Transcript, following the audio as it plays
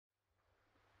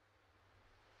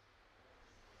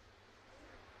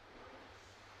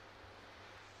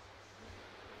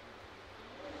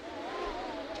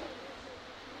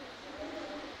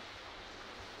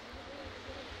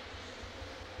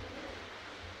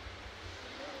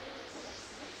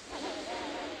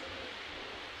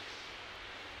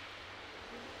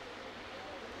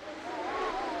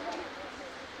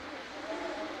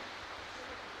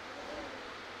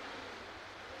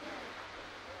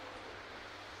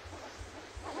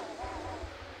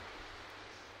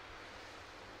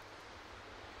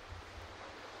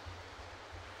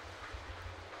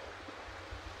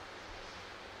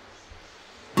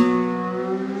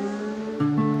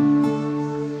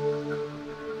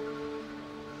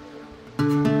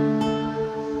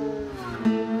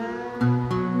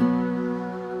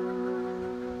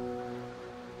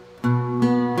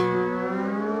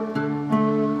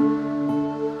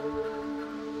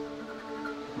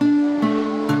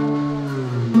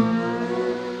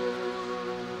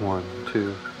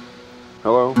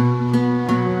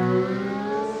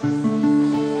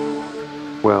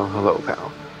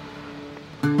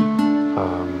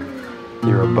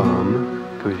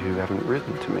haven't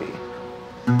written to me.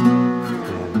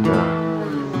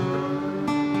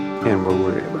 And we're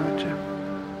worried about you.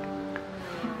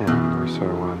 And we sort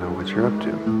of want to know what you're up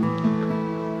to.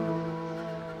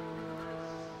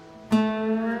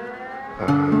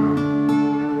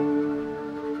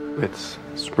 It's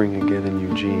spring again in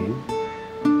Eugene.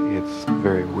 It's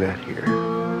very wet here.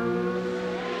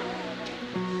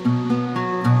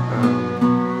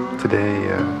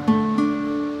 Today,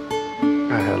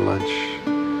 I had lunch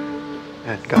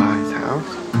at Guy's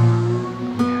house.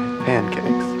 We had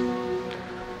pancakes.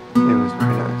 It was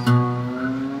very nice.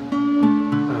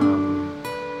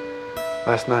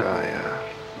 Last night I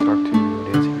talked to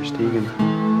Nancy Verstegen.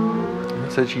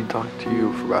 Said she talked to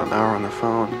you for about an hour on the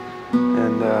phone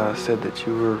and said that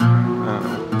you were,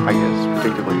 I guess,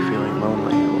 particularly feeling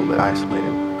lonely, a little bit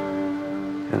isolated.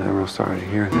 And I'm real sorry to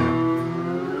hear that.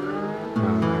 I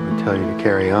would tell you to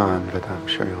carry on, but I'm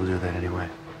sure you'll do that anyway.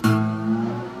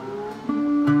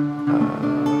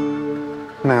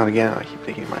 Now and again, I keep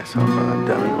thinking to myself,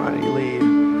 dummy, why did you leave?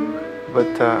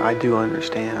 But I do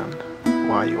understand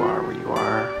why you are where you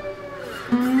are.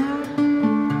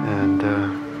 And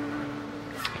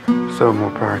so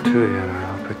more power to you, and I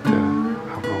hope it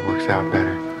all works out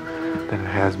better than it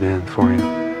has been for you.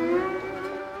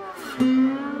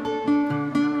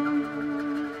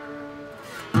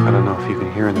 I don't know if you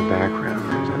can hear in the background,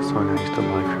 there's that song I used to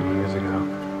like from years ago.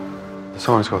 The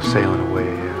song is called Sailing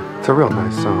Away. It's a real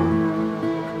nice song.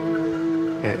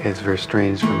 It's very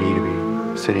strange for me to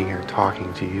be sitting here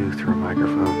talking to you through a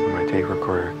microphone on my tape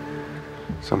recorder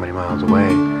so many miles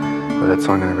away. But that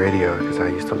song on the radio, because I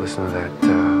used to listen to that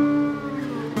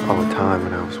all the time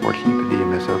when I was working at the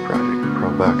DMSO project in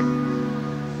Pearl Buck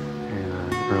in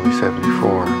early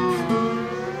 '74.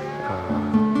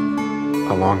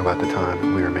 Along about the time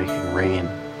that we were making Rain.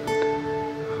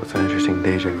 So it's an interesting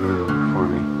deja vu for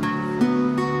me.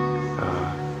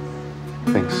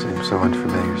 Things seem so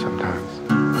unfamiliar sometimes.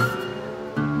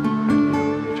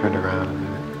 You turned around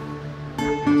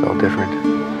and it's all different.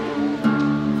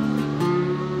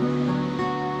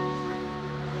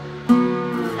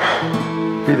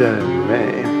 Be that as it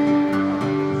may,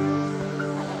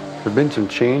 there have been some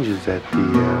changes at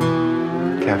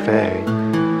the cafe.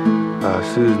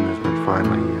 Susan has been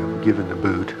finally given the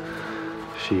boot.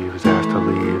 She was asked to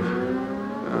leave.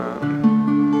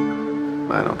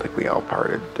 I don't think we all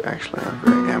parted actually on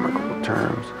very amicable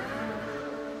terms.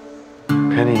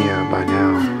 Penny by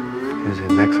now is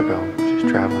in Mexico. She's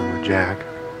traveling with Jack.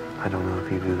 I don't know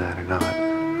if you knew that or not.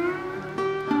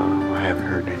 I haven't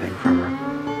heard anything from her.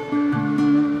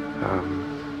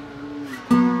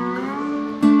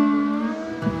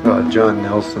 John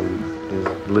Nelson is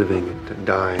living and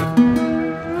dying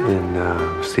in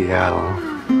Seattle.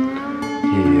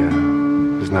 He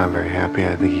is not very happy.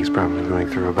 I think he's probably going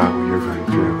through about what you're going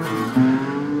through.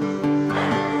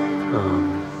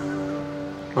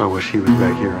 I wish he was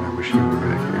back here, and I wish you were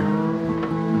back here.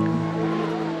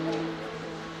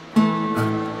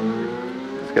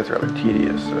 It gets rather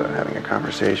tedious having a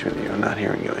conversation with you and not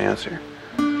hearing you answer.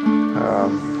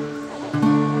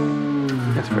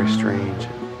 It's very strange.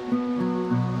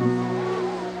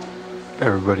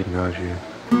 Everybody knows you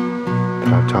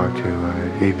that I've talked to,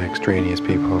 even extraneous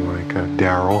people like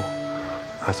Daryl.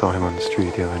 I saw him on the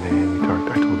street the other day and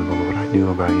I told him all what I knew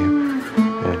about you.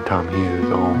 And Tom Hughes,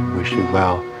 wish you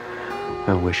well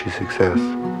and wish you success.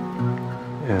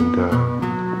 And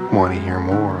want to hear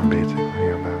more basically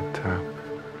about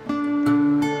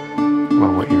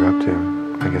what you're up to.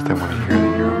 I guess they want to hear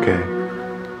that you're okay.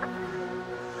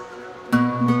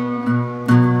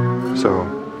 So,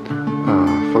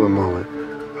 for the moment,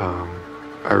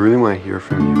 I really want to hear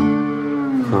from you.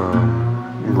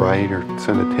 Write or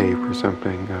send a tape or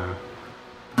something.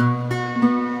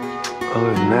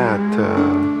 Other than that,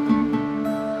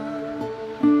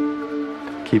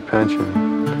 keep punching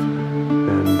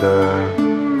and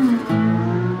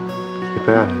keep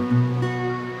at it.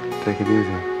 Take it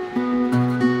easy.